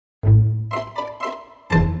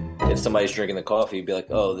if somebody's drinking the coffee, you'd be like,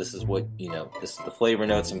 oh, this is what, this is the flavor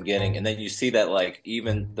notes I'm getting. And then you see that, like,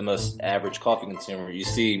 even the most average coffee consumer, you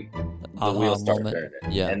see the Aha wheels start moment.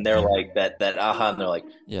 turning. Yeah. And they're like, that aha, and they're like,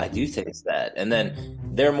 Yeah. I do taste that. And then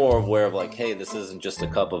they're more aware of, like, hey, this isn't just a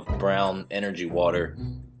cup of brown energy water.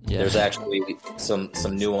 Yeah. There's actually some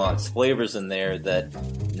nuanced flavors in there that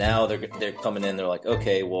now they're coming in. They're like,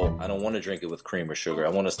 okay, well, I don't want to drink it with cream or sugar. I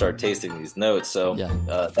want to start tasting these notes. So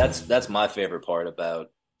Yeah. that's my favorite part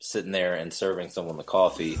about sitting there and serving someone the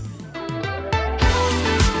coffee.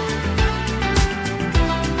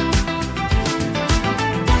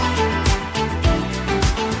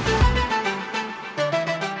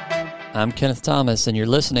 I'm Kenneth Thomas, and you're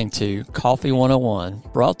listening to Coffee 101,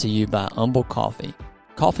 brought to you by Humble Coffee.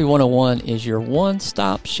 Coffee 101 is your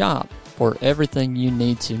one-stop shop for everything you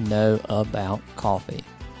need to know about coffee.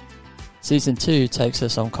 Season 2 takes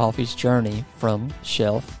us on coffee's journey from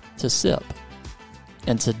shelf to sip.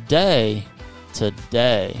 And today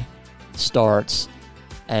starts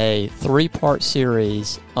a 3-part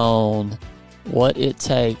series on what it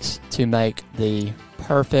takes to make the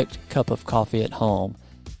perfect cup of coffee at home.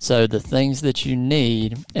 So the things that you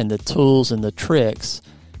need and the tools and the tricks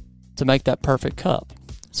to make that perfect cup.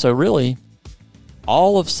 So really,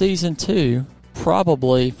 all of Season 2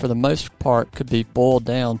 probably, for the most part, could be boiled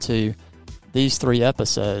down to these 3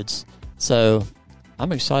 episodes. So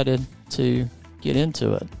I'm excited to get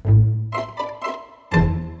into it.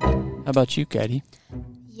 How about you, Katie?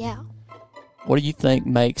 Yeah. What do you think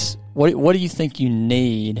makes what do you think you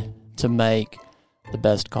need to make the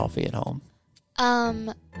best coffee at home?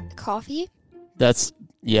 Coffee? That's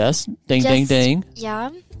yes. Ding ding ding. Yeah.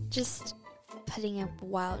 Just putting a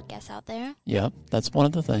wild guess out there. Yeah, that's one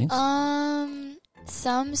of the things.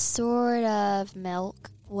 Some sort of milk,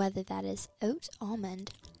 whether that is oat, almond,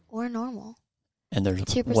 or normal. And there's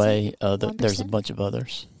 2%, there's a 1%. bunch of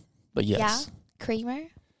others. But yes. Yeah. Creamer.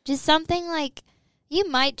 Just something like, you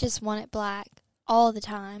might just want it black all the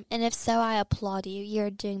time. And if so, I applaud you. You're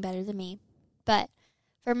doing better than me. But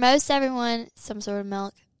for most everyone, some sort of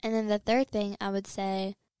milk. And then the third thing, I would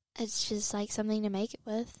say, it's just like something to make it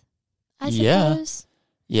with. I suppose.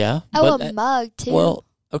 Yeah. Oh, but, a mug too. Well,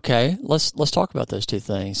 okay. Let's talk about those two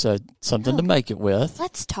things. So something to make it with.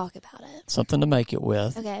 Let's talk about it. Something to make it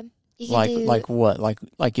with. Okay. You can like what?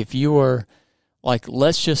 Like if you were like,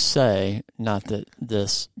 let's just say, not that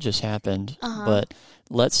this just happened, but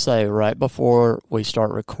let's say right before we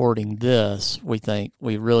start recording this, we think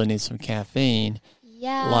we really need some caffeine.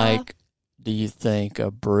 Yeah. Like, do you think a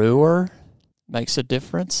brewer makes a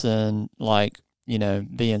difference in, like,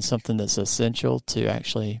 being something that's essential to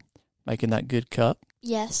actually making that good cup?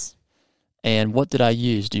 Yes. And what did I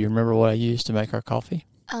use? Do you remember what I used to make our coffee?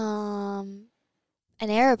 An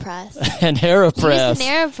AeroPress. An AeroPress. Use an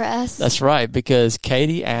AeroPress. That's right, because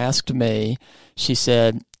Katie asked me, she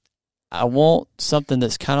said, I want something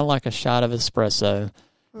that's kind of like a shot of espresso.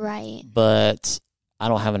 Right. But I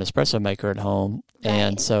don't have an espresso maker at home. Right.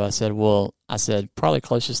 And so I said, probably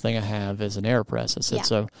closest thing I have is an AeroPress. I said,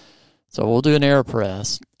 so we'll do an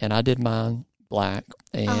AeroPress. And I did mine black.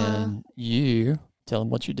 And you tell them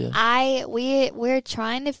what you did. We're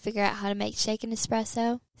trying to figure out how to make shaken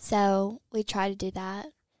espresso. So we try to do that.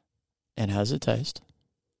 And how does it taste?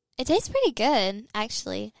 It tastes pretty good,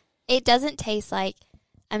 actually. It doesn't taste like,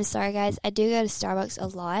 I'm sorry guys, I do go to Starbucks a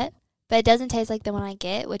lot, but it doesn't taste like the one I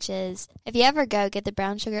get, which is, if you ever go get the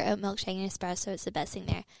brown sugar oat milk shaken espresso, it's the best thing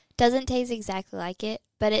there. Doesn't taste exactly like it,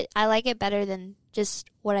 but I like it better than just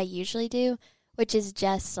what I usually do, which is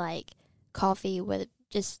just like coffee with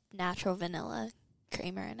just natural vanilla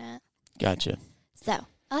creamer in it. Gotcha. So,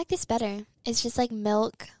 I like this better. It's just like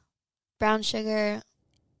milk, brown sugar,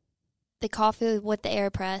 the coffee with the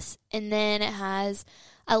AeroPress, and then it has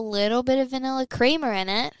a little bit of vanilla creamer in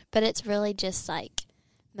it, but it's really just like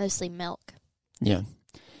mostly milk. Yeah.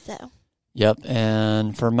 So. Yep.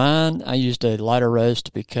 And for mine, I used a lighter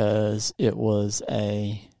roast because I was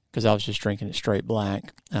just drinking it straight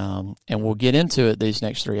black. And we'll get into it these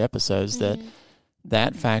next 3 episodes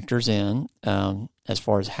that factors in as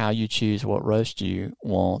far as how you choose what roast you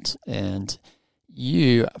want. And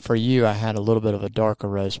for you, I had a little bit of a darker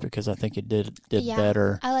roast because I think it did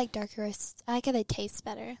better. I like darker roasts. I like how they taste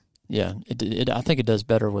better. Yeah, I think it does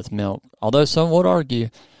better with milk. Although some would argue,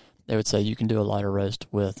 they would say you can do a lighter roast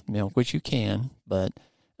with milk, which you can, but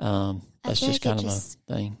that's just kind of a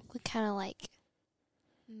thing. We kind of like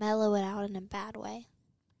mellow it out in a bad way.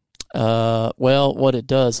 Well, what it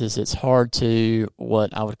does is it's hard to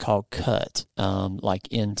what I would call cut, like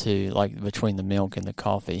between the milk and the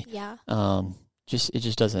coffee. Yeah. It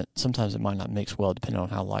just doesn't. Sometimes it might not mix well depending on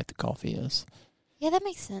how light the coffee is. Yeah, that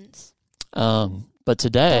makes sense. But I don't know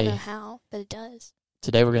today how, but it does.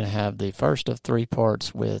 we're going to have the first of 3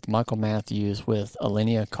 parts with Michael Matthews with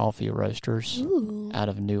Alinea Coffee Roasters Ooh. out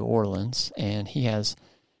of New Orleans, and he has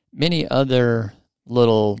many other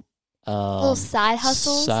little side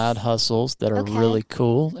hustles that are Okay. really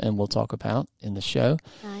cool, and we'll talk about in the show.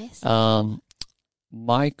 Nice.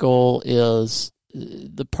 Michael is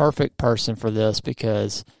the perfect person for this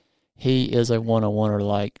because he is a one-on-oneer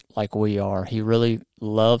like we are. He really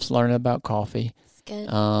loves learning about coffee. It's good.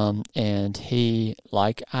 And he,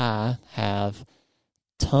 like I, have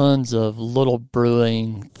tons of little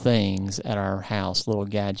brewing things at our house, little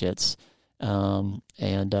gadgets.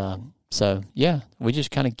 So, yeah, we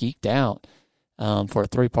just kind of geeked out for a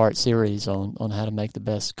 3-part series on how to make the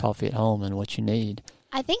best coffee at home and what you need.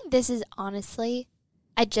 I think this is honestly,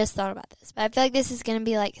 I just thought about this, but I feel like this is going to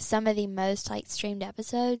be like some of the most like streamed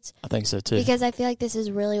episodes I think so, too. because I feel like this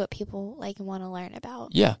is really what people like want to learn about.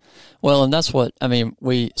 Yeah. Well, and that's what, I mean,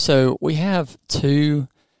 we have two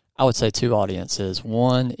audiences.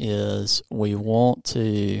 One is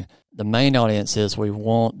the main audience is we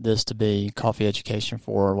want this to be coffee education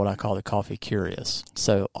for what I call the coffee curious.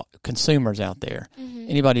 So consumers out there,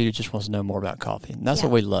 anybody who just wants to know more about coffee. And that's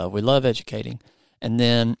what we love. We love educating. And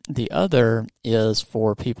then the other is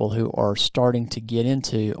for people who are starting to get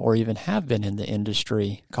into or even have been in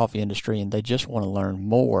the coffee industry, and they just want to learn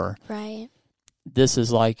more. Right. This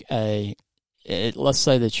is like let's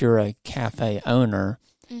say that you're a cafe owner.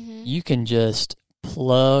 Mm-hmm. You can just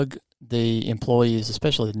plug the employees,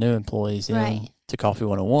 especially the new employees, in to Coffee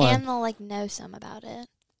 101. And they'll like know some about it.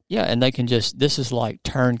 Yeah, and they can this is like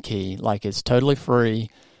turnkey, like it's totally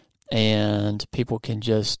free, and people can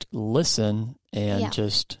just listen and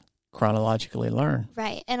just chronologically learn.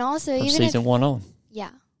 Right. And also from even season 1 on.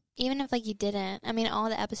 Yeah. Even if like you didn't, I mean, all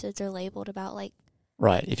the episodes are labeled about like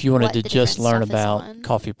right. If you wanted what to the just different learn stuff is about on.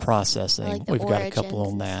 coffee processing, Or, like, the we've got a couple origins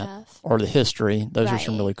on and that, stuff. or the history. Those are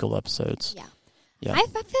some Right. really cool episodes. Yeah. Yeah. I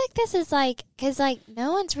feel like this is like, because like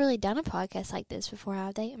no one's really done a podcast like this before,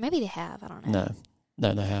 have they? Maybe they have. I don't know.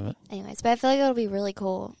 No, they haven't. Anyways, but I feel like it'll be really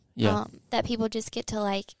cool. Yeah. That people just get to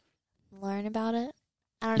like learn about it.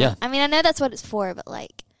 I don't Yeah. know. I mean, I know that's what it's for, but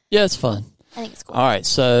like, Yeah, it's fun. I think it's cool. All right,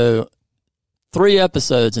 so 3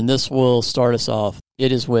 episodes, and this will start us off.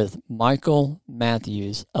 It is with Michael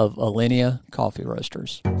Matthews of Alinea Coffee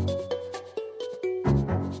Roasters.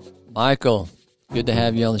 Michael, good to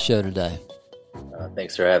have you on the show today.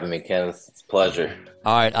 Thanks for having me, Kenneth. It's a pleasure.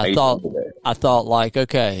 All right, How you doing today? I thought like,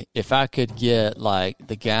 okay, if I could get like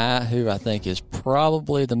the guy who I think is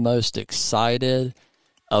probably the most excited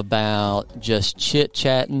about just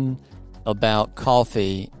chit-chatting about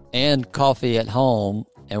coffee and coffee at home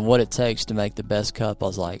and what it takes to make the best cup, I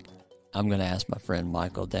was like, I'm going to ask my friend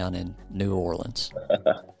Michael down in New Orleans.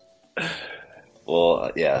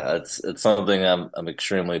 Well, yeah, it's something I'm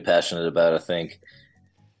extremely passionate about. I think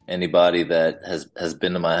anybody that has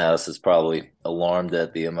been to my house is probably alarmed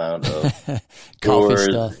at the amount of Coffee brewers,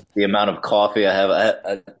 stuff. the amount of coffee I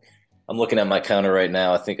have. I'm looking at my counter right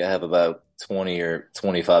now. I think I have about 20 or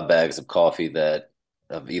 25 bags of coffee that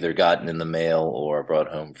I've either gotten in the mail or brought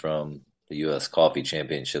home from the U.S. Coffee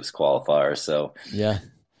Championships qualifier. So Yeah.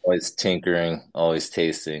 always tinkering, always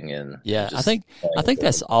tasting, and Yeah, just I think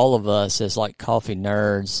that's all of us as like coffee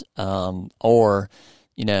nerds, or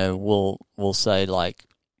we'll say like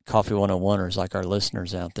Coffee 101ers, like our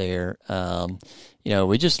listeners out there.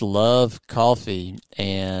 We just love coffee,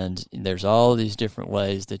 and there's all these different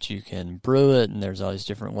ways that you can brew it, and there's all these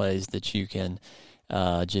different ways that you can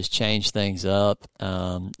just change things up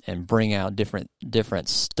and bring out different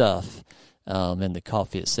stuff in the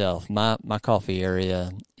coffee itself. My coffee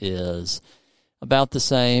area is about the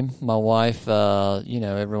same. My wife,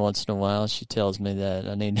 every once in a while, she tells me that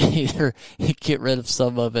I need to either get rid of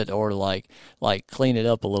some of it or like clean it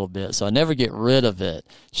up a little bit. So I never get rid of it.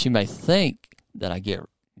 She may think that I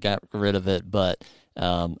got rid of it, but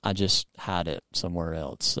I just hide it somewhere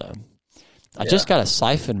else. So I just got a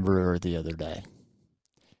siphon brewer the other day.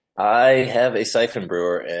 I have a siphon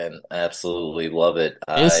brewer and I absolutely love it.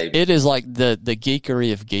 It is like the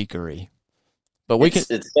geekery of geekery. But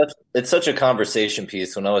it's such a conversation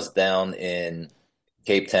piece. When I was down in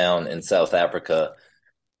Cape Town in South Africa,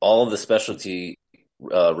 all of the specialty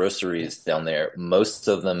roasteries down there, most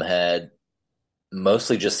of them had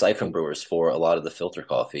mostly just siphon brewers for a lot of the filter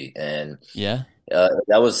coffee. And yeah, I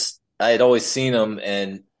had always seen them,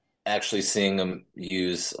 and actually seeing them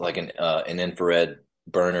use like an infrared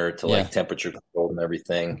burner to like temperature control and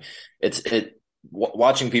everything.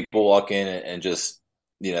 Watching people walk in and just,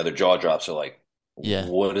 their jaw drops are like,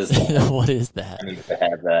 what is that? What is that? I need to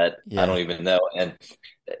have that. I don't even know. And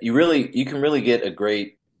you can really get a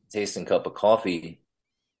great tasting cup of coffee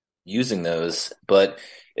using those, but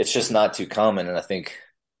it's just not too common. And I think,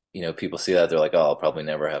 people see that they're like, oh, I'll probably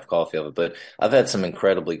never have coffee of it. But I've had some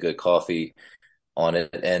incredibly good coffee on it.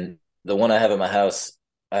 And the one I have in my house,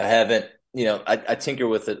 I haven't, I tinker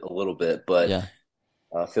with it a little bit, but Yeah.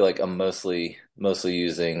 I feel like I'm mostly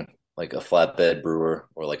using like a flatbed brewer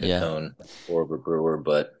or like a Yeah. cone or a brewer.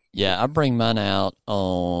 But Yeah, I bring mine out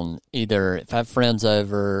on either if I have friends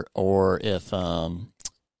over or if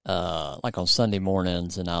like on Sunday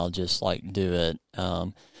mornings, and I'll just like do it.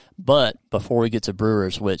 But before we get to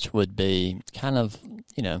brewers, which would be kind of,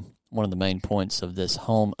 one of the main points of this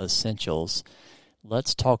home essentials,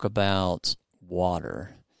 let's talk about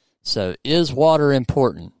water. So is water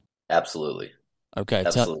important? absolutely, Okay,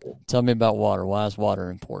 absolutely. tell me about water. Why is water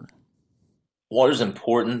important? Water's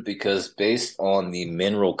important because based on the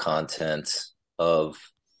mineral content of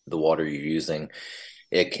the water you're using,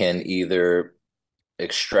 it can either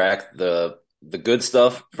extract the good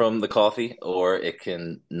stuff from the coffee or it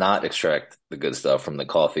can not extract the good stuff from the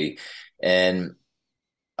coffee. And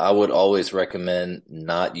I would always recommend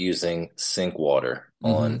not using sink water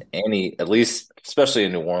Mm-hmm. on any, at least especially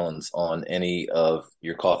in New Orleans, on any of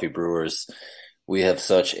your coffee brewers. We have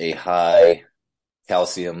such a high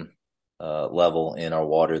calcium level in our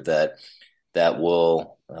water that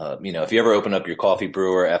will, if you ever open up your coffee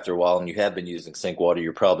brewer after a while and you have been using sink water,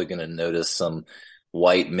 you're probably going to notice some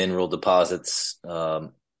white mineral deposits,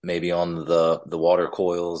 maybe on the water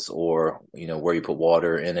coils or where you put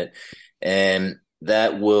water in it, and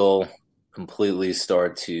that will completely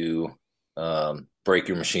start to break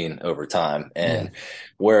your machine over time Yeah. and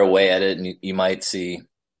wear away at it. And you might see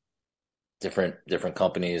different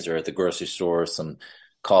companies or at the grocery store some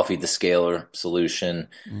coffee descaler solution,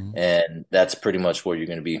 Mm-hmm. and that's pretty much what you're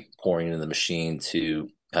going to be pouring into the machine to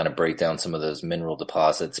kind of break down some of those mineral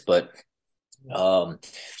deposits. But um,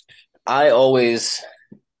 I always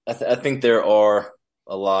I think there are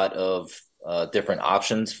a lot of different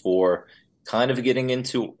options for kind of getting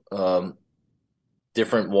into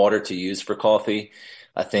different water to use for coffee.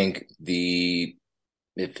 I think the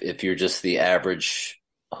if you're just the average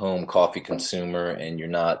home coffee consumer and you're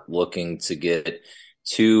not looking to get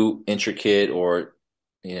too intricate or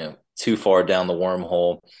too far down the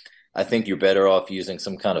wormhole, I think you're better off using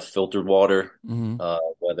some kind of filtered water, Mm-hmm.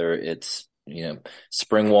 whether it's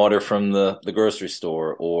spring water from the grocery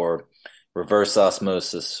store or reverse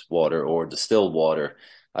osmosis water or distilled water.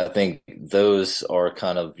 I think those are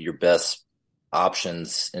kind of your best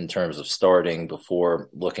options in terms of starting before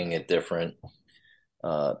looking at different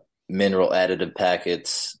uh, mineral additive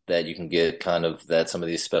packets that you can get, kind of that some of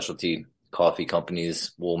these specialty coffee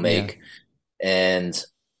companies will Yeah. make. And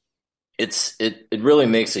it really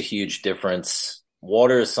makes a huge difference.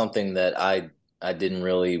 Water is something that I didn't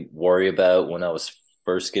really worry about when I was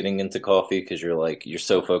first getting into coffee, because you're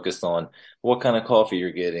so focused on what kind of coffee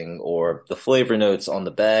you're getting or the flavor notes on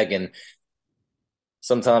the bag. And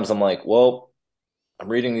sometimes I'm like, well, I'm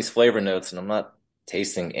reading these flavor notes and I'm not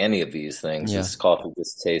tasting any of these things. Yeah. This coffee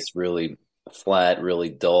just tastes really flat, really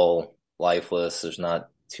dull, lifeless. There's not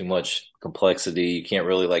too much complexity. You can't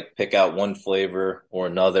really like pick out one flavor or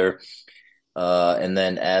another. And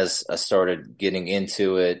then as I started getting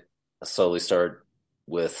into it, I slowly started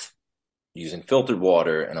with using filtered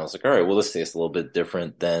water, and I was like, all right, well, this tastes a little bit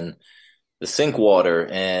different than the sink water.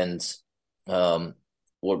 And um,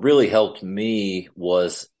 what really helped me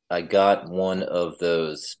was I got one of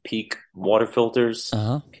those Peak water filters,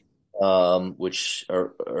 Uh-huh. which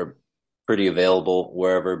are pretty available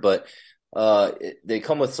wherever. But they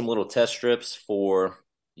come with some little test strips for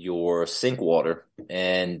your sink water,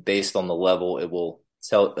 and based on the level, it will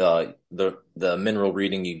tell the mineral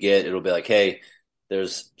reading you get. It'll be like, hey,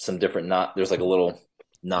 there's some different not. There's like a little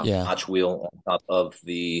Yeah. notch wheel on top of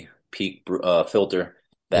the Peak filter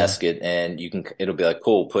Yeah. basket, and it'll be like,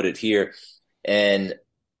 cool, put it here. And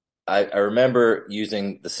I remember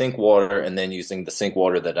using the sink water and then using the sink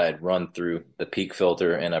water that I had run through the Peak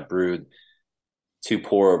filter, and I brewed two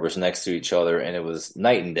pour overs next to each other, and it was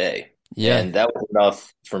night and day. Yeah. And that was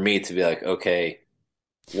enough for me to be like, okay,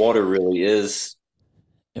 water really is,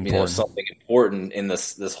 Important. something important in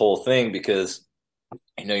this whole thing, because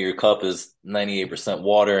your cup is 98%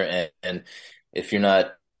 water, and if you're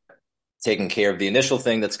not taking care of the initial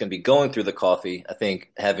thing that's going to be going through the coffee, I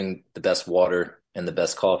think having the best water and the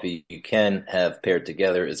best coffee you can have paired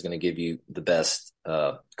together is going to give you the best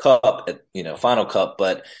cup, final cup.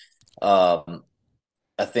 But I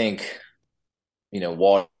think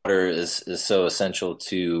water is so essential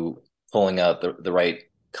to pulling out the right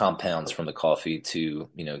compounds from the coffee to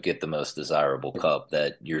get the most desirable cup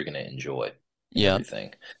that you're going to enjoy and Yeah.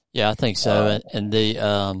 everything. Yeah, I think so. And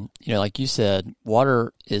the, like you said,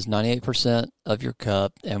 water is 98% of your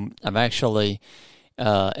cup. And I'm actually,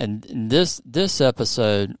 and this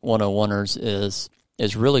episode, 101ers,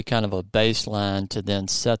 is really kind of a baseline to then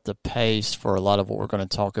set the pace for a lot of what we're going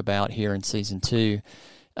to talk about here in season 2.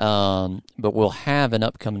 But we'll have an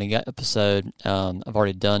upcoming episode. I've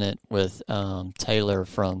already done it with Taylor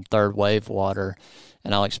from Third Wave Water,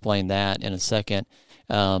 and I'll explain that in a second.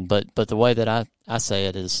 But the way that I say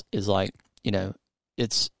it is like,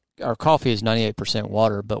 it's our coffee is 98%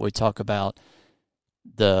 water, but we talk about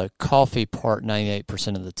the coffee part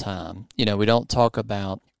 98% of the time. We don't talk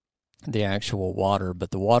about the actual water, but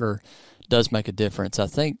the water does make a difference. I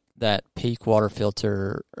think that Peak water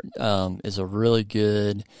filter is a really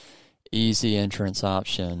good, easy entrance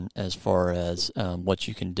option as far as what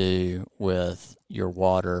you can do with your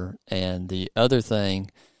water. And the other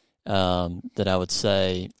thing that I would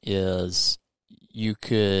say is you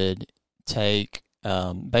could take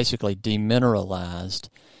basically demineralized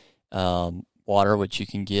water, which you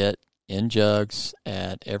can get in jugs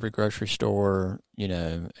at every grocery store,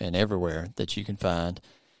 and everywhere that you can find.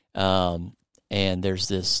 And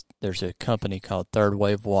there's a company called Third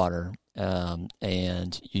Wave Water,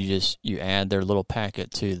 and you add their little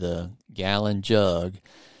packet to the gallon jug,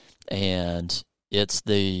 and it's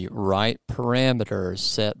the right parameters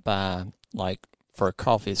set by, like, for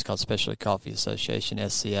coffee, it's called Specialty Coffee Association,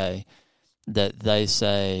 SCA, that they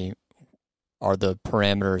say are the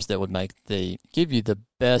parameters that would give you the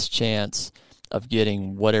best chance of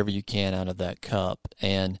getting whatever you can out of that cup.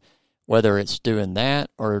 And whether it's doing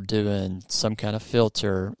that or doing some kind of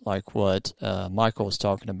filter like what Michael was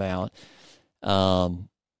talking about,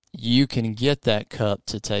 you can get that cup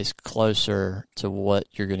to taste closer to what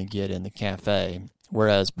you're going to get in the cafe.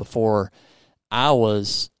 Whereas before I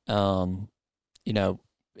was, before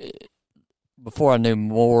I knew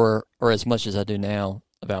more or as much as I do now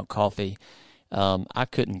about coffee, I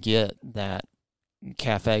couldn't get that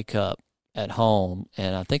cafe cup at home,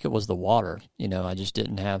 and I think it was the water. I just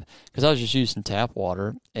didn't have, because I was just using tap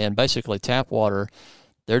water, and basically tap water,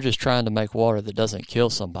 they're just trying to make water that doesn't kill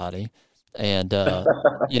somebody, and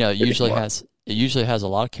it usually has a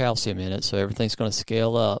lot of calcium in it, so everything's going to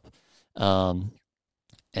scale up,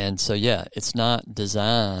 and so it's not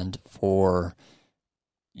designed for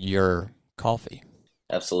your coffee.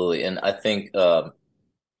 Absolutely, and I think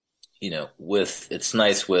it's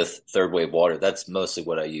nice with Third Wave Water. That's mostly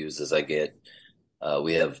what I use. Is I get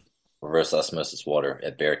we have reverse osmosis water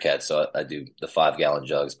at Bearcat, so I do the 5-gallon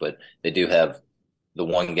jugs, but they do have the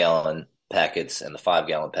 1-gallon packets and the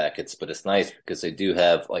 5-gallon packets. But it's nice because they do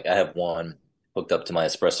have, like, I have one hooked up to my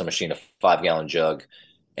espresso machine, a 5-gallon jug,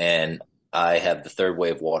 and I have the Third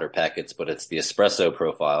Wave Water packets, but it's the espresso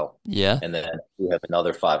profile. Yeah, and then we have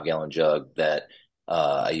another 5-gallon jug that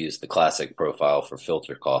I use the classic profile for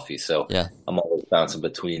filter coffee. So I'm always bouncing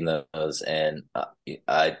between those, and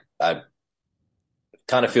I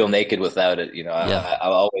kind of feel naked without it. I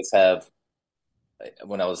always have.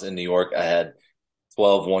 When I was in New York, I had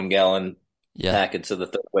 12 1-gallon packets of the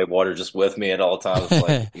Third Wave Water just with me at all times. So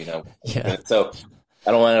I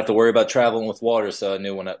don't want to have to worry about traveling with water. So I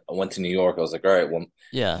knew when I went to New York, I was like, all right, well,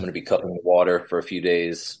 I'm going to be cupping water for a few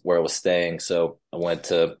days where I was staying. So I went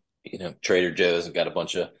to Trader Joe's and got a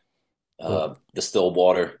bunch of distilled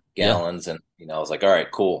water gallons, and I was like, all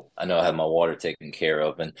right, cool. I know I have my water taken care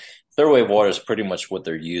of. And Third Wave Water is pretty much what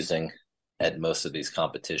they're using at most of these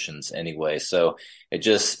competitions anyway. So it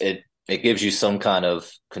gives you some kind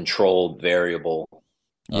of controlled variable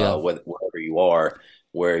wherever you are,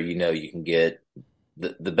 where you can get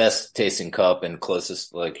the best tasting cup and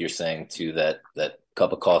closest, like you're saying, to that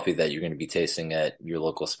cup of coffee that you're going to be tasting at your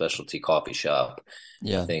local specialty coffee shop.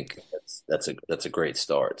 I think that's a great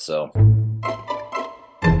start. So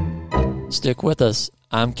stick with us.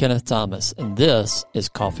 I'm Kenneth Thomas, and this is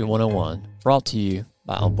Coffee 101, brought to you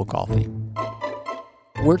by Humble Coffee.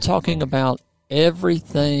 We're talking about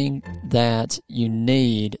everything that you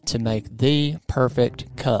need to make the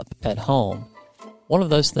perfect cup at home. One of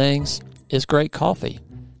those things is great coffee.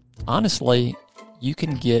 Honestly, you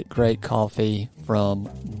can get great coffee from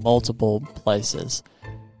multiple places.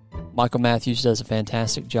 Michael Matthews does a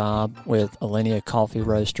fantastic job with Alinea Coffee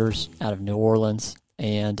Roasters out of New Orleans,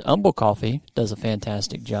 and Humble Coffee does a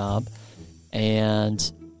fantastic job,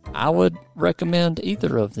 and I would recommend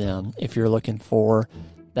either of them if you're looking for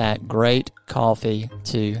that great coffee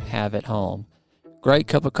to have at home. Great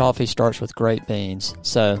cup of coffee starts with great beans,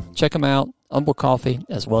 so check them out, Humble Coffee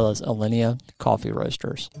as well as Alinea Coffee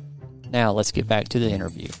Roasters. Now let's get back to the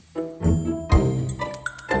interview.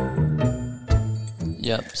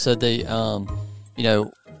 Yep. So the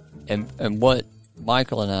and what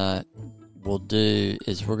Michael and I will do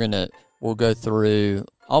is we'll go through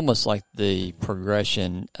almost like the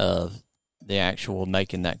progression of the actual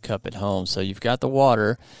making that cup at home. So you've got the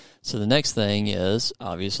water. So the next thing is,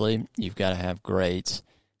 obviously, you've got to have great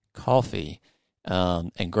coffee.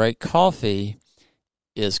 And great coffee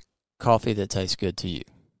is coffee that tastes good to you.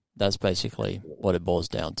 That's basically what it boils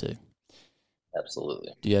down to.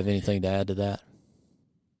 Absolutely. Do you have anything to add to that?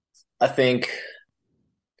 I think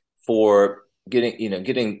for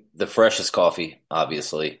getting the freshest coffee,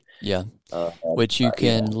 obviously. Yeah. Which you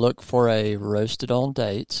can look for a roasted on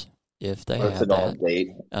dates if they have that. On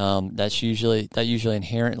date. That usually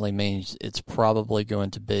inherently means it's probably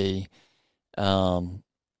going to be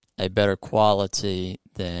a better quality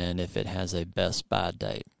than if it has a best by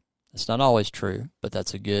date. It's not always true, but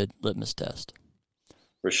that's a good litmus test.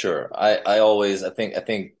 For sure. I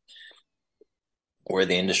think where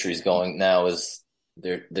the industry is going now is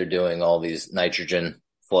they're doing all these nitrogen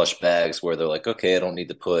flush bags where they're like, okay, I don't need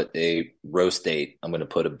to put a roast date. I'm going to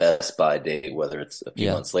put a best by date, whether it's a few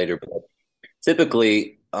months later. But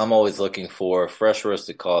typically, I'm always looking for fresh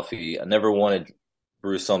roasted coffee. I never want to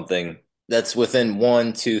brew something that's within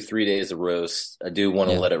 1, 2, 3 days of roast. I do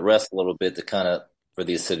want to let it rest a little bit to kind of for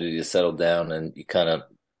the acidity to settle down, and you kind of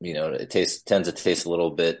it tends to taste a little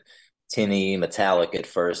bit tinny, metallic at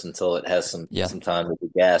first until it has some time with the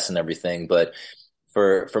gas and everything. But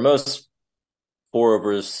for most pour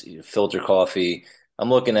overs, filter coffee, I'm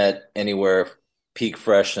looking at anywhere peak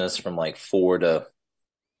freshness from like 4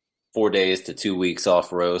 days to 2 weeks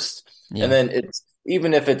off roast. And then it's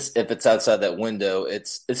even if it's outside that window,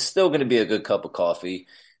 it's still going to be a good cup of coffee.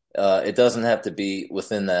 It doesn't have to be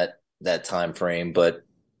within that time frame, but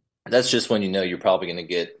that's just when you're probably going to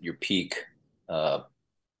get your peak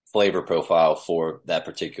flavor profile for that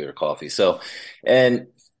particular coffee. So, and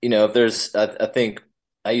if there's, I think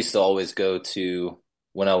I used to always go to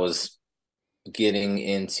when I was getting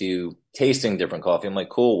into tasting different coffee. I'm like,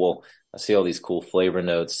 cool. Well, I see all these cool flavor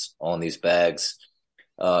notes on these bags.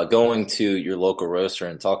 Going to your local roaster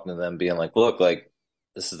and talking to them, being like, look, like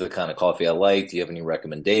this is the kind of coffee I like. Do you have any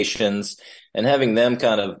recommendations? And having them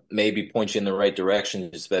kind of maybe point you in the right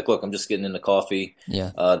direction. Just be like, look, I'm just getting into coffee.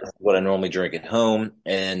 Yeah. This is what I normally drink at home.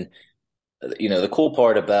 And, the cool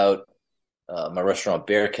part about my restaurant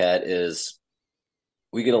Bearcat is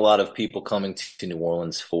we get a lot of people coming to New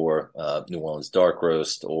Orleans for New Orleans dark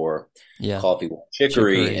roast or coffee with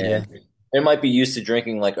chicory. And they might be used to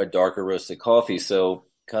drinking like a darker roasted coffee. So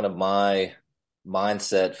kind of my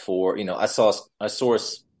mindset for, I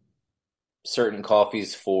source certain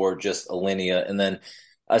coffees for just Alinea, and then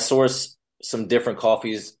I source some different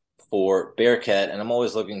coffees for Bearcat, and I'm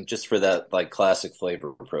always looking just for that like classic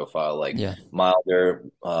flavor profile, like milder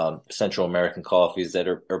Central American coffees that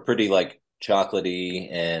are pretty like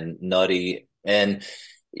chocolatey and nutty. And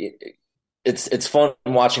it's fun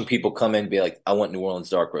watching people come in and be like, I want New Orleans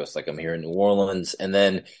dark roast, like I'm here in New Orleans. And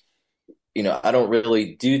then I don't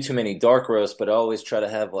really do too many dark roasts, but I always try to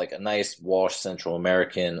have like a nice washed Central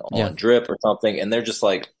American on drip or something. And they're just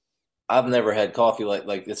like, I've never had coffee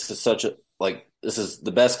like this this is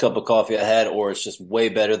the best cup of coffee I had, or it's just way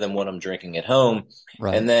better than what I'm drinking at home.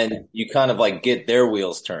 Right. And then you kind of like get their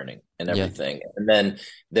wheels turning and everything. And then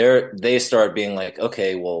they start being like,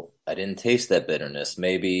 okay, well, I didn't taste that bitterness.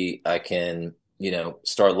 Maybe I can,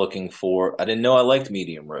 start looking for, I didn't know I liked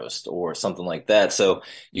medium roast or something like that. So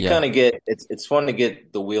you kind of get, it's fun to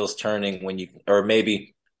get the wheels turning when or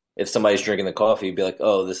maybe if somebody's drinking the coffee, you'd be like,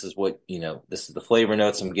 oh, this is what, this is the flavor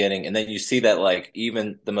notes I'm getting. And then you see that like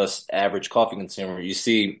even the most average coffee consumer, you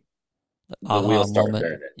see the wheels start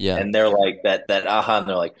turning. Yeah. And they're like that aha, and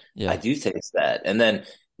they're like, I do taste that. And then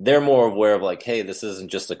they're more aware of like, hey, this isn't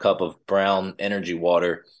just a cup of brown energy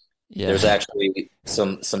water. Yeah. There's actually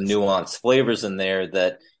some nuanced flavors in there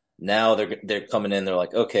that now they're coming in. They're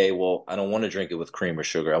like, okay, well, I don't want to drink it with cream or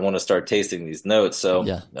sugar. I want to start tasting these notes. So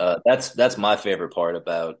that's my favorite part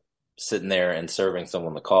about sitting there and serving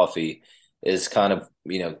someone the coffee is kind of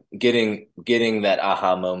getting that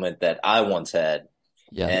aha moment that I once had,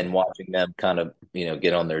 and watching them kind of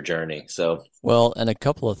get on their journey. So and a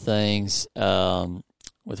couple of things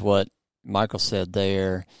with what Michael said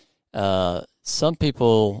there. Some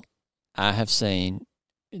people I have seen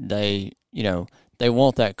they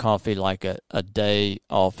want that coffee like a day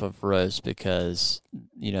off of roast because,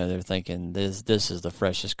 they're thinking this is the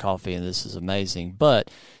freshest coffee and this is amazing.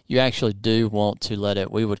 But you actually do want to let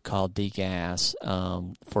it, we would call degas,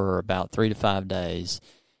 for about 3 to 5 days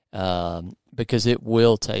because it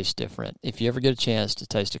will taste different. If you ever get a chance to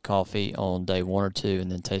taste a coffee on day 1 or 2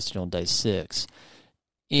 and then taste it on day 6,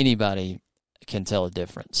 anybody can tell a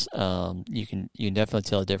difference. You can definitely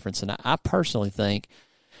tell a difference. And I personally think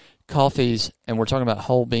coffees, and we're talking about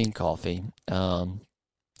whole bean coffee,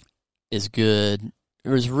 is good. It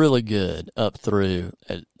was really good up through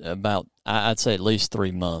about, I'd say, at least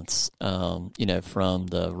 3 months, from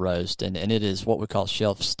the roast. And it is what we call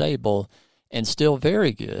shelf stable and still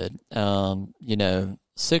very good,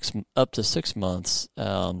 6 up to 6 months,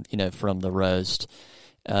 from the roast.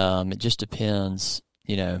 It just depends,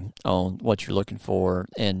 on what you're looking for.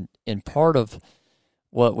 And part of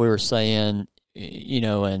what we were saying,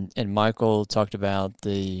 and Michael talked about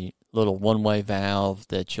the little one-way valve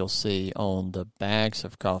that you'll see on the bags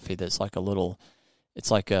of coffee. That's like it's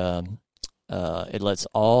like it lets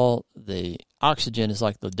all the oxygen is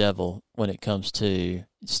like the devil when it comes to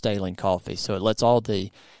staling coffee. So it lets all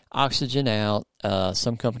the oxygen out.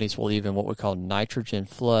 Some companies will even what we call nitrogen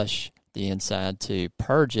flush the inside to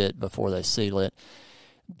purge it before they seal it.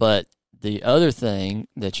 But the other thing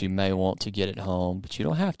that you may want to get at home, but you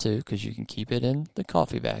don't have to because you can keep it in the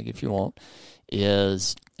coffee bag if you want,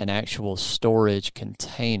 is an actual storage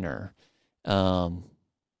container. So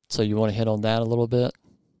you want to hit on that a little bit?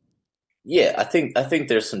 Yeah, I think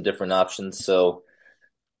there's some different options. So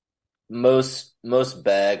most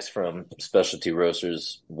bags from specialty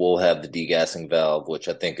roasters will have the degassing valve, which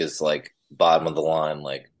I think is like bottom of the line.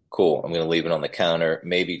 Like, cool, I'm going to leave it on the counter.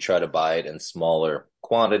 Maybe try to buy it in smaller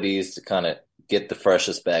quantities to kind of get the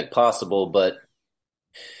freshest bag possible. But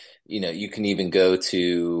you can even go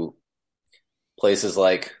to places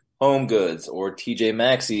like Home Goods or TJ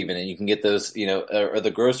Maxx even, and you can get those, or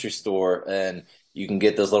the grocery store, and you can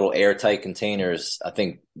get those little airtight containers. I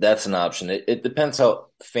think that's an option. It depends how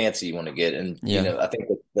fancy you want to get, and Yeah. I think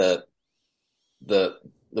that the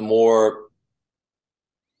more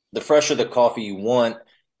the fresher the coffee you want,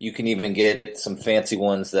 you can even get some fancy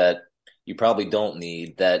ones that you probably don't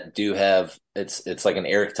need that do have it's like an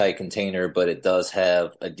airtight container, but it does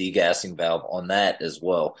have a degassing valve on that as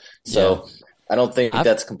well. Yeah. So I don't think I've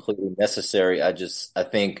that's completely necessary. I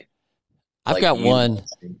think I've like got you. one.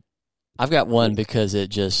 I've got one because it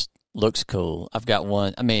just looks cool. I've got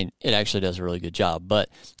one. I mean, it actually does a really good job, but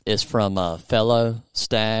it's from Fellow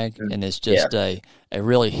Stag, and it's Yeah, just a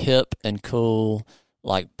really hip and cool,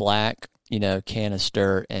 like black,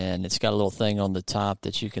 canister, and it's got a little thing on the top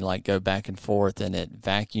that you can like go back and forth, and it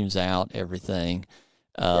vacuums out everything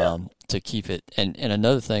yeah, to keep it. And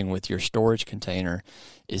another thing with your storage container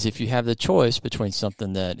is if you have the choice between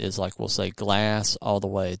something that is like, we'll say, glass all the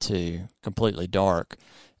way to completely dark.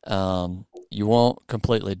 You want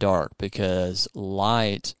completely dark because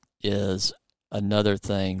light is another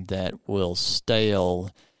thing that will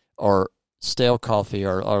stale coffee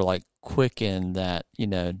or like quicken that,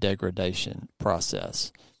 degradation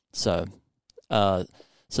process. So,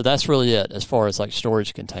 so that's really it as far as like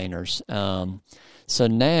storage containers. So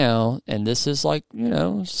now, and this is like,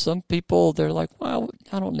 some people, they're like, well,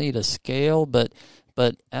 I don't need a scale, but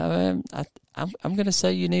I'm going to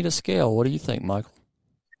say you need a scale. What do you think, Michael?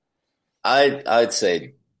 I'd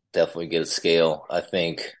say definitely get a scale. I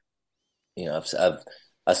think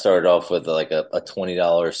I started off with like a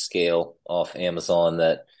 $20 scale off Amazon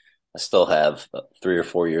that I still have 3 or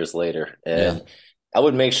 4 years later, Yeah, and I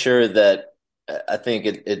would make sure that I think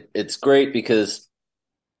it's great because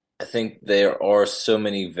I think there are so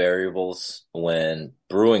many variables when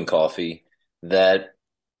brewing coffee that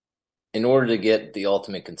in order to get the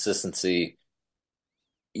ultimate consistency,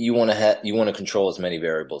 you want to control as many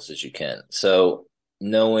variables as you can. So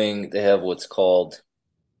knowing they have what's called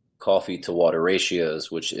coffee to water ratios,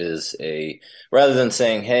 which is a rather than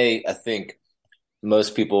saying, hey, I think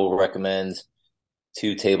most people recommend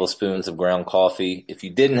 2 tablespoons of ground coffee. If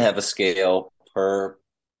you didn't have a scale per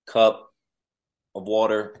cup of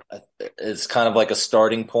water, it's kind of like a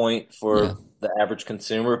starting point yeah, for the average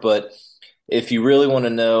consumer. But if you really want to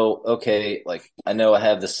know, okay, like I know I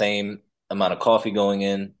have the same amount of coffee going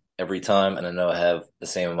in every time, and I know I have the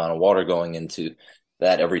same amount of water going into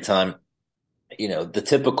that every time. The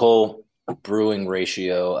typical brewing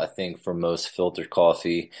ratio, I think, for most filtered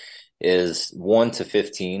coffee is 1 to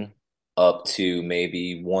 15, up to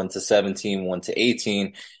maybe 1 to 17, 1 to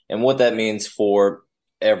 18. And what that means for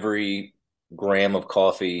every gram of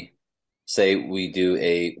coffee, say we do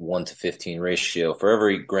a 1 to 15 ratio, for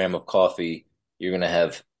every gram of coffee, you're going to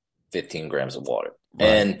have 15 grams of water. right.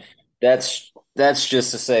 And that's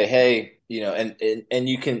just to say, hey, and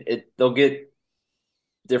they'll get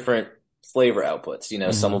different flavor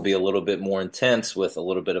outputs. Some will Hmm. be a little bit more intense with a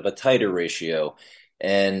little bit of a tighter ratio.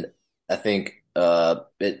 And I think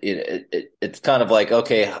it's kind of like,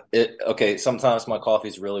 okay, sometimes my coffee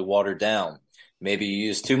is really watered down. Maybe you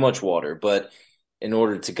use too much water, but in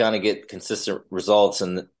order to kind of get consistent results.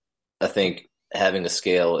 And I think having a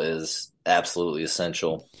scale is absolutely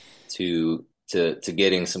essential to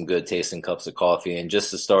getting some good tasting cups of coffee, and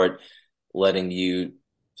just to start letting you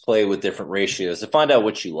play with different ratios to find out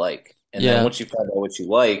what you like. And then Yeah. once you find out what you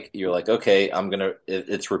like, you're like, okay,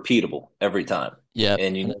 it's repeatable every time. Yeah.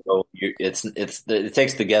 And it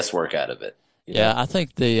takes the guesswork out of it. Yeah. I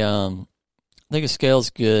think I think a scale's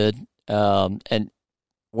good. And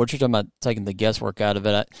what you're talking about, taking the guesswork out of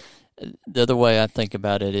it, the other way I think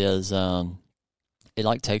about it is, it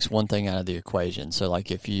like takes one thing out of the equation. So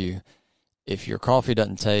like if your coffee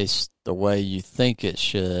doesn't taste the way you think it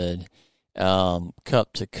should,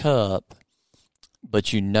 cup to cup,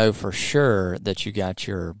 but you know for sure that you got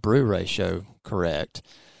your brew ratio correct,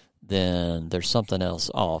 then there's something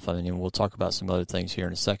else off. I mean, we'll talk about some other things here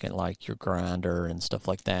in a second, like your grinder and stuff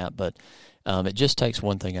like that. But it just takes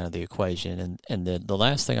one thing out of the equation. And the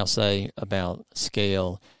last thing I'll say about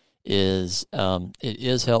scale is it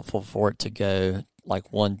is helpful for it to go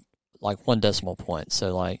like one decimal point.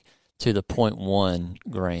 So like to the 0.1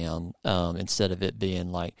 gram, instead of it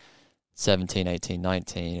being like 17, 18,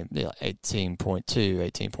 19,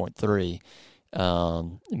 18.2,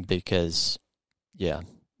 18.3,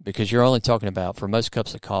 because you're only talking about, for most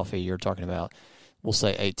cups of coffee, you're talking about, we'll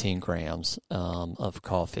say 18 grams of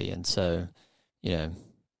coffee. And so, I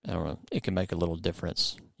don't know, it can make a little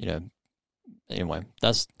difference, Anyway,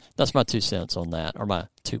 that's my 2 cents on that, or my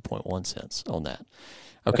 2.1 cents on that.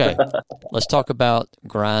 Okay, let's talk about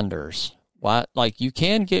grinders. Why, like, you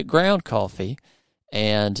can get ground coffee,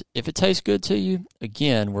 and if it tastes good to you,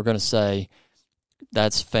 again, we're going to say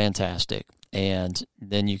that's fantastic. And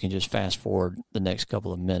then you can just fast forward the next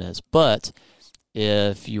couple of minutes. But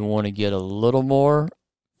if you want to get a little more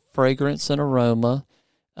fragrance and aroma,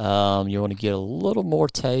 you want to get a little more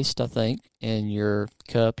taste, I think, in your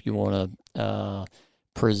cup. You want to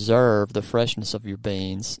preserve the freshness of your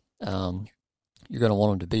beans. You're going to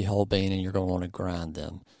want them to be whole bean, and you're going to want to grind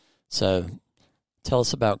them. So tell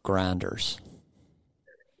us about grinders.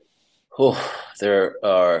 Oh, there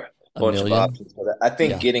are a bunch of options for that. I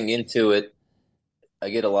think getting into it, I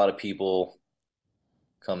get a lot of people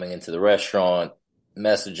coming into the restaurant,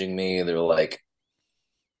 messaging me. They're like,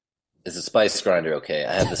 is the spice grinder okay?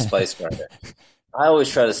 I have the spice grinder. I always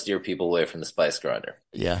try to steer people away from the spice grinder.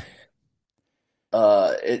 Yeah.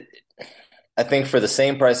 I think for the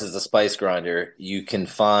same price as the spice grinder, you can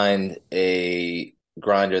find a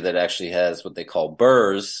grinder that actually has what they call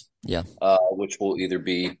burrs, which will either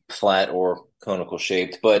be flat or conical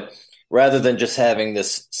shaped. But rather than just having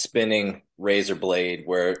this spinning razor blade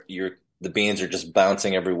where the beans are just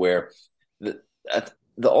bouncing everywhere, the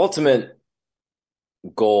ultimate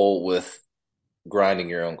goal with grinding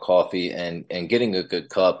your own coffee and getting a good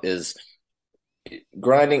cup is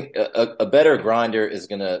grinding. A better grinder is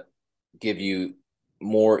going to give you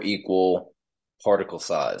more equal particle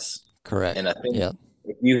size. Correct. And I think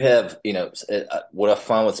if you have, what I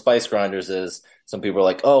find with spice grinders is some people are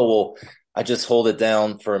like, oh, well, I just hold it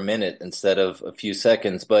down for a minute instead of a few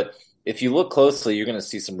seconds. But if you look closely, you're going to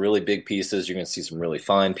see some really big pieces. You're going to see some really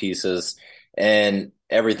fine pieces and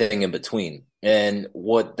everything in between. And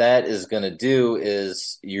what that is going to do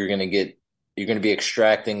is you're going to be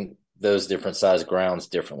extracting those different size grounds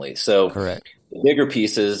differently. So correct. The bigger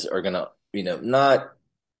pieces are going to, not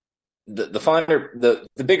the finer,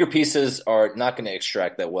 the bigger pieces are not going to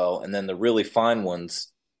extract that well. And then the really fine ones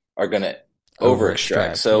are going to over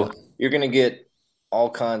extract. So you're going to get all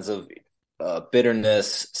kinds of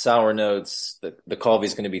bitterness, sour notes. The coffee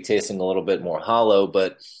is going to be tasting a little bit more hollow,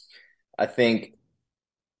 but I think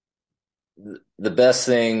the best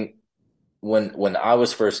thing when I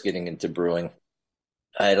was first getting into brewing,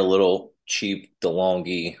 I had a little cheap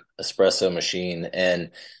DeLonghi espresso machine,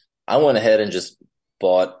 and I went ahead and just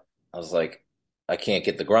bought. I was like, I can't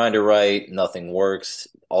get the grinder right. Nothing works.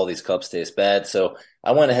 All these cups taste bad. So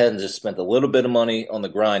I went ahead and just spent a little bit of money on the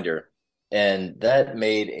grinder, and that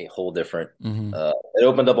made a whole different. It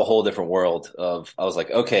opened up a whole different world of. I was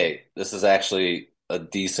like, okay, this is actually a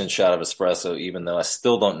decent shot of espresso, even though I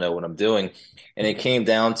still don't know what I'm doing. And it came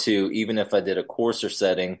down to, even if I did a coarser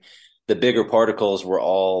setting, the bigger particles were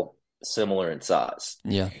all similar in size.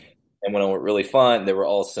 Yeah. And when I went really fine, they were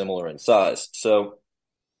all similar in size. So,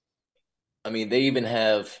 I mean, they even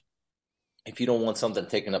have, if you don't want something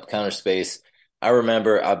taking up counter space, I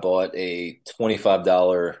remember I bought a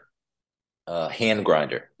 $25 hand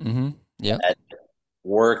grinder. Yeah. That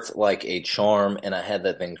worked like a charm, and I had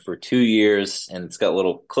that thing for 2 years, and it's got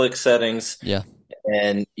little click settings. Yeah.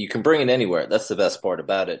 And you can bring it anywhere. That's the best part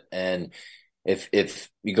about it. And if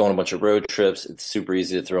you go on a bunch of road trips, it's super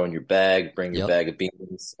easy to throw in your bag, bring your bag of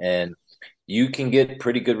beans. And you can get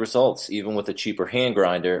pretty good results even with a cheaper hand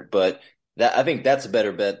grinder. But I think that's a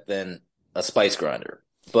better bet than a spice grinder.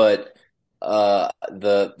 But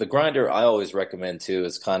the grinder I always recommend too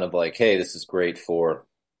is kind of like, hey, this is great for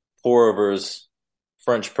pour overs,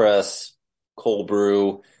 French press, cold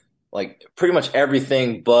brew, like pretty much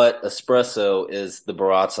everything but espresso is the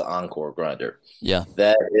Baratza Encore grinder. Yeah.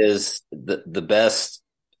 That is the best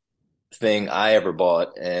thing I ever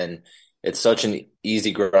bought, and it's such an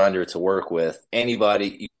easy grinder to work with.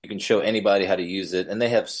 Anybody, you can show anybody how to use it, and they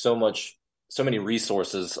have so many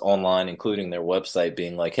resources online, including their website,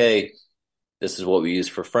 being like, hey, this is what we use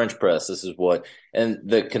for French press. This is what, and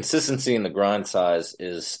the consistency and the grind size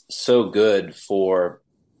is so good for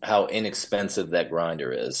how inexpensive that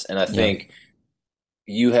grinder is. And I think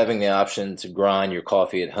you having the option to grind your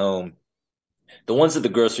coffee at home, the ones at the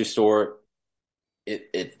grocery store,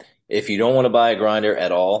 if you don't want to buy a grinder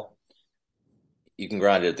at all, you can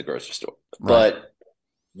grind it at the grocery store. Right. But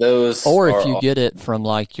those, or if you get it from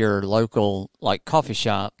like your local like coffee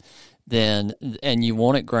shop, then and you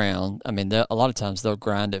want it ground, I mean, a lot of times they'll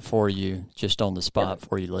grind it for you just on the spot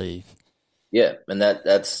before you leave. Yeah, and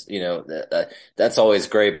that's that's always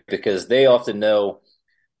great because they often know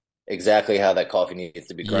exactly how that coffee needs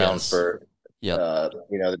to be ground for. Yeah,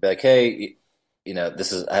 they'd be like, hey, I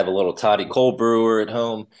have a little toddy cold brewer at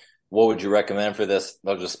home. What would you recommend for this?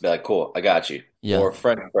 They'll just be like, cool, I got you. Yeah. Or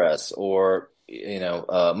French press, or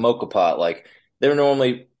mocha pot. Like they're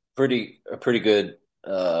normally a pretty good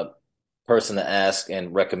person to ask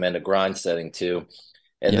and recommend a grind setting to.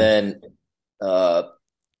 And then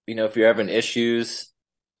if you're having issues,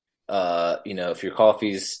 if your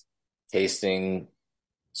coffee's tasting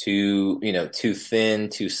too thin,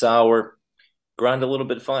 too sour, grind a little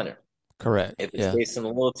bit finer. Correct. If it's tasting a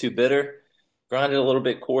little too bitter, grind it a little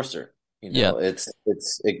bit coarser.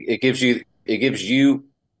 It gives you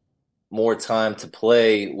more time to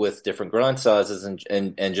play with different grind sizes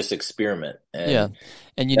and just experiment. And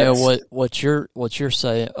and you know what you're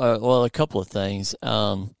saying. Well, a couple of things.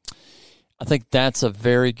 I think that's a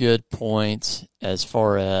very good point as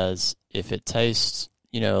far as if it tastes,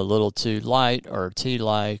 a little too light or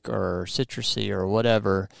tea-like or citrusy or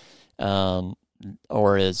whatever, or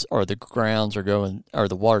the grounds are going or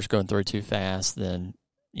the water's going through too fast, then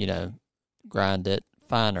grind it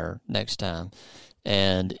finer next time.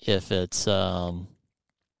 And if it's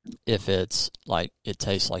like it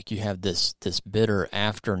tastes like you have this bitter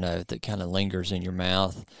after note that kind of lingers in your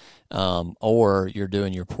mouth, or you're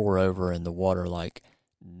doing your pour over and the water like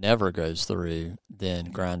never goes through, then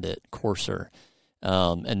grind it coarser.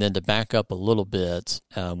 And then to back up a little bit,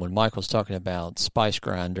 when Michael's talking about spice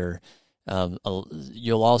grinder,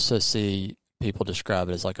 you'll also see people describe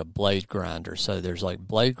it as like a blade grinder. So there's like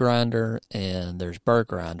blade grinder and there's burr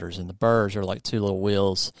grinders, and the burrs are like two little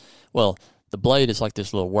wheels. Well, the blade is like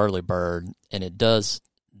this little whirly bird, and it does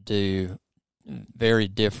do very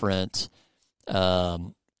different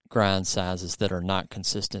grind sizes that are not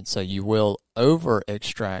consistent. So you will over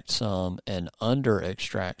extract some and under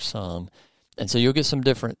extract some, and so you'll get some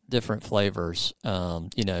different flavors,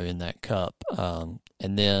 in that cup.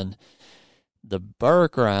 And then the burr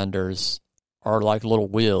grinders are like little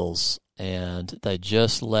wheels, and they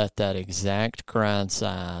just let that exact grind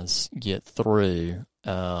size get through,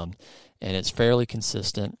 and it's fairly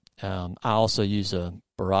consistent. I also use a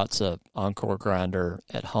Baratza Encore grinder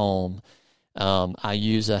at home. I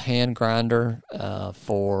use a hand grinder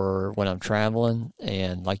for when I'm traveling,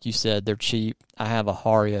 and like you said, they're cheap. I have a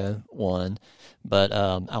Hario one, but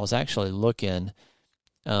I was actually looking.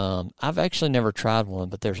 I've actually never tried one,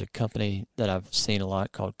 but there's a company that I've seen a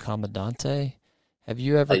lot called Comandante. Have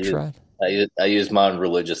you ever tried? I use mine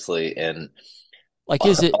religiously, and like,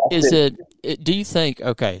 is it? Do you think?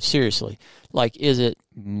 Okay, seriously, like, is it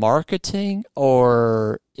marketing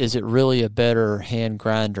or is it really a better hand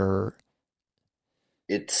grinder?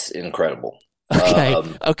 It's incredible.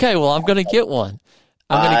 Okay. Well, I'm going to get one.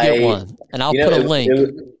 And I'll put a link.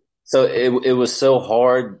 It was so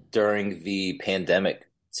hard during the pandemic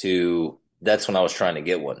that's when I was trying to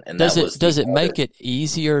get one. And does it make it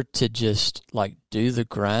easier to just like do the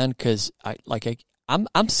grind? Because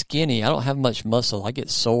I'm skinny. I don't have much muscle. I get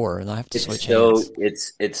sore and I have to switch hands.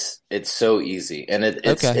 It's so easy, and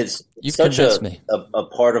it's such a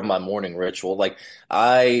part of my morning ritual. Like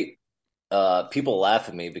people laugh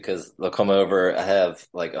at me because they'll come over. I have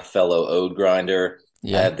like a fellow Ode grinder.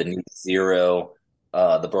 Yeah. I have the Neat Zero,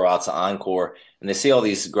 the Baratza Encore, and they see all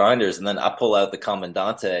these grinders, and then I pull out the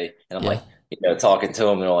Comandante, and I'm like, talking to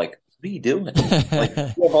them, and they're like, "What are you doing? Like,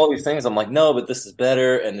 you have all these things." I'm like, "No, but this is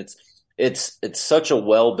better," and it's such a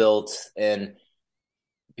well built, and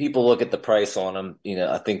people look at the price on them.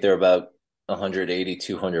 I think they're about 180,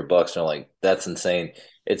 $200, and they're like, that's insane.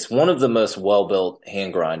 It's one of the most well-built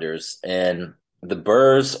hand grinders, and the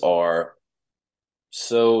burrs are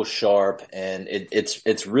so sharp, and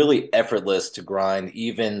it's really effortless to grind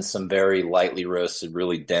even some very lightly roasted,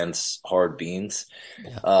 really dense, hard beans.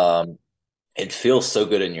 Yeah. It feels so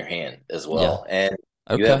good in your hand as well. Yeah. And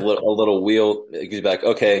you Okay. have a little wheel. It gives you back,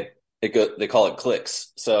 okay, they call it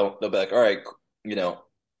clicks. So they'll be like, all right, you know,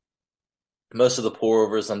 most of the pour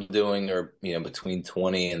overs I'm doing are, between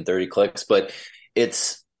 20 and 30 clicks, but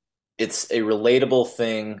it's it's a relatable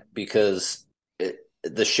thing because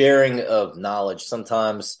the sharing of knowledge,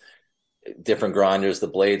 sometimes different grinders, the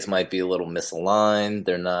blades might be a little misaligned,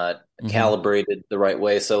 they're not Mm-hmm. calibrated the right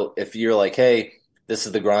way. So if you're like, hey, this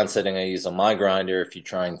is the grind setting I use on my grinder, if you're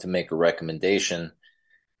trying to make a recommendation,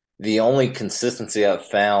 the only consistency I've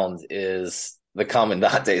found is the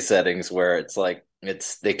Comandante settings, where it's like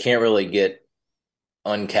they can't really get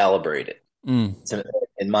uncalibrated, Mm.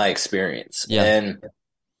 in my experience. Yeah. And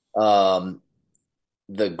um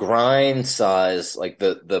the grind size, like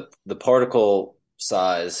the particle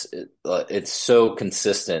size, it's so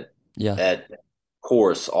consistent Yeah. at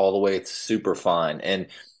coarse all the way to super fine. And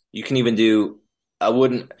you can even do, I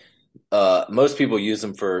wouldn't, most people use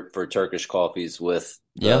them for Turkish coffees with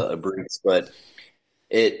Yeah. a Brix, but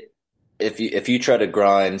it if you try to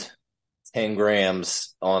grind 10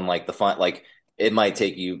 grams on like the fine, like it might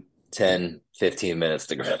take you 10-15 minutes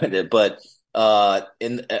to grind it. But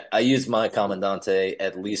in I use my Comandante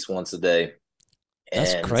at least once a day.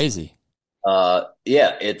 That's And crazy.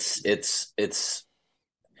 yeah, it's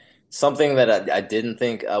something that I didn't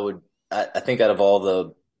think I would. I think out of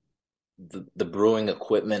all the brewing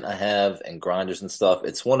equipment I have and grinders and stuff,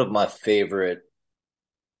 it's one of my favorite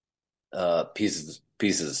pieces.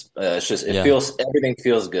 It's just, it Yeah. feels, everything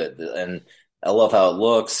feels good, and I love how it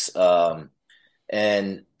looks.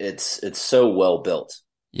 And it's so well built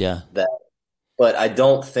Yeah. that, but I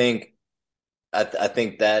don't think, I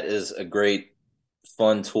think that is a great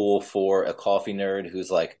fun tool for a coffee nerd who's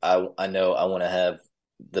like, I know I want to have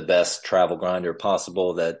the best travel grinder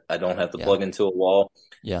possible that I don't have to Yeah. plug into a wall.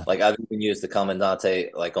 Yeah. Like, I've even used the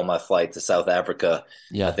Comandante like on my flight to South Africa. I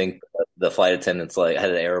Yeah. think the flight attendant's like,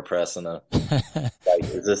 had an AeroPress, and like,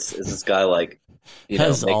 is this guy like,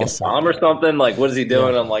 That's making a awesome. bomb or something? Like, what is he Yeah.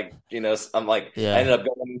 doing? I'm like, I Yeah. ended up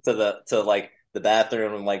going to like the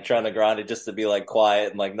bathroom and like trying to grind it just to be like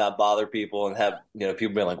quiet and like not bother people, and have,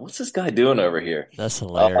 people being like, what's this guy doing over here? That's Uh,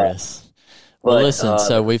 hilarious. Well, but listen,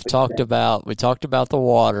 so we talked about the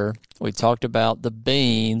water, we talked about the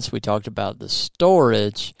beans, we talked about the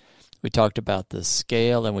storage, we talked about the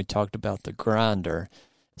scale, and we talked about the grinder.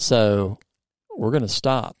 So we're going to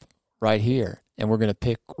stop right here, and we're going to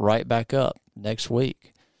pick right back up next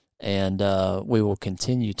week, and we will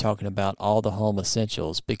continue talking about all the home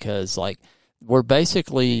essentials, because like we're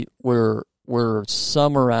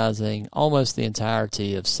summarizing almost the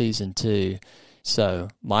entirety of season 2. So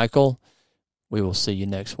Michael, we will see you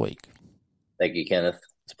next week. thank you, Kenneth.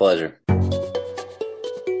 It's a pleasure.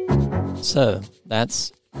 So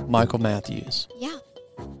that's Michael Matthews. Yeah,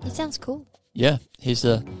 he sounds cool. Yeah, he's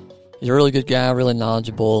a really good guy, really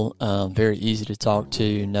knowledgeable, very easy to talk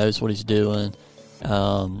to, knows what he's doing.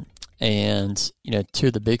 And two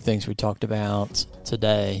of the big things we talked about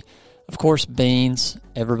today, of course, beans.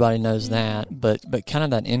 Everybody knows that, but kind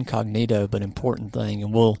of that incognito but important thing,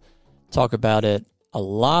 and we'll talk about it a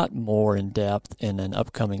lot more in depth in an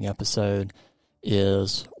upcoming episode,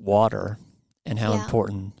 is water and how Yeah.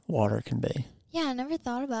 important water can be. Yeah, I never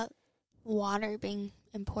thought about water being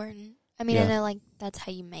important. I mean, Yeah. I know like that's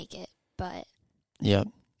how you make it, but Yeah.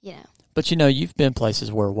 you know, But you've been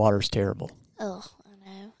places where water's terrible. ugh, I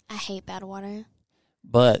know. I hate bad water.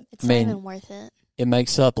 But It's I not mean, even worth it. it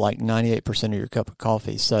makes up like 98% of your cup of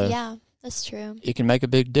coffee. So Yeah, that's true. it can make a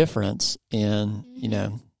big difference in,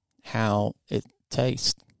 Mhm. how it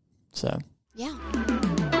tastes. So, Yeah.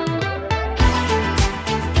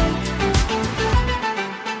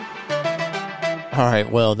 all right.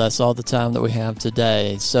 Well, that's all the time that we have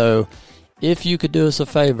today. So if you could do us a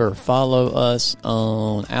favor, follow us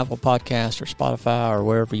on Apple Podcast or Spotify or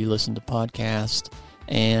wherever you listen to podcasts,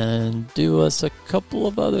 and do us a couple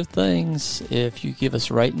of other things. If you give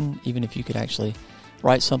us a rating, even if you could actually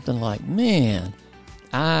write something like, man,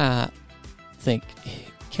 I think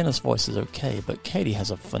Kenneth's voice is okay, but Katie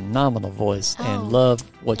has a phenomenal voice Oh, and love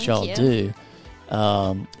what thank y'all you. do.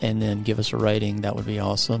 And then give us a rating. That would be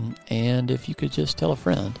awesome. And if you could just tell a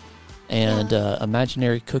friend. And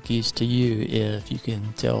imaginary cookies to you if you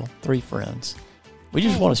can tell 3 friends. We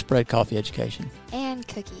just Hey. want to spread coffee education. And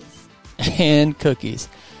cookies. And cookies.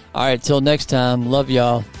 All right, till next time. Love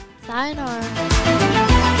y'all. Sayonara.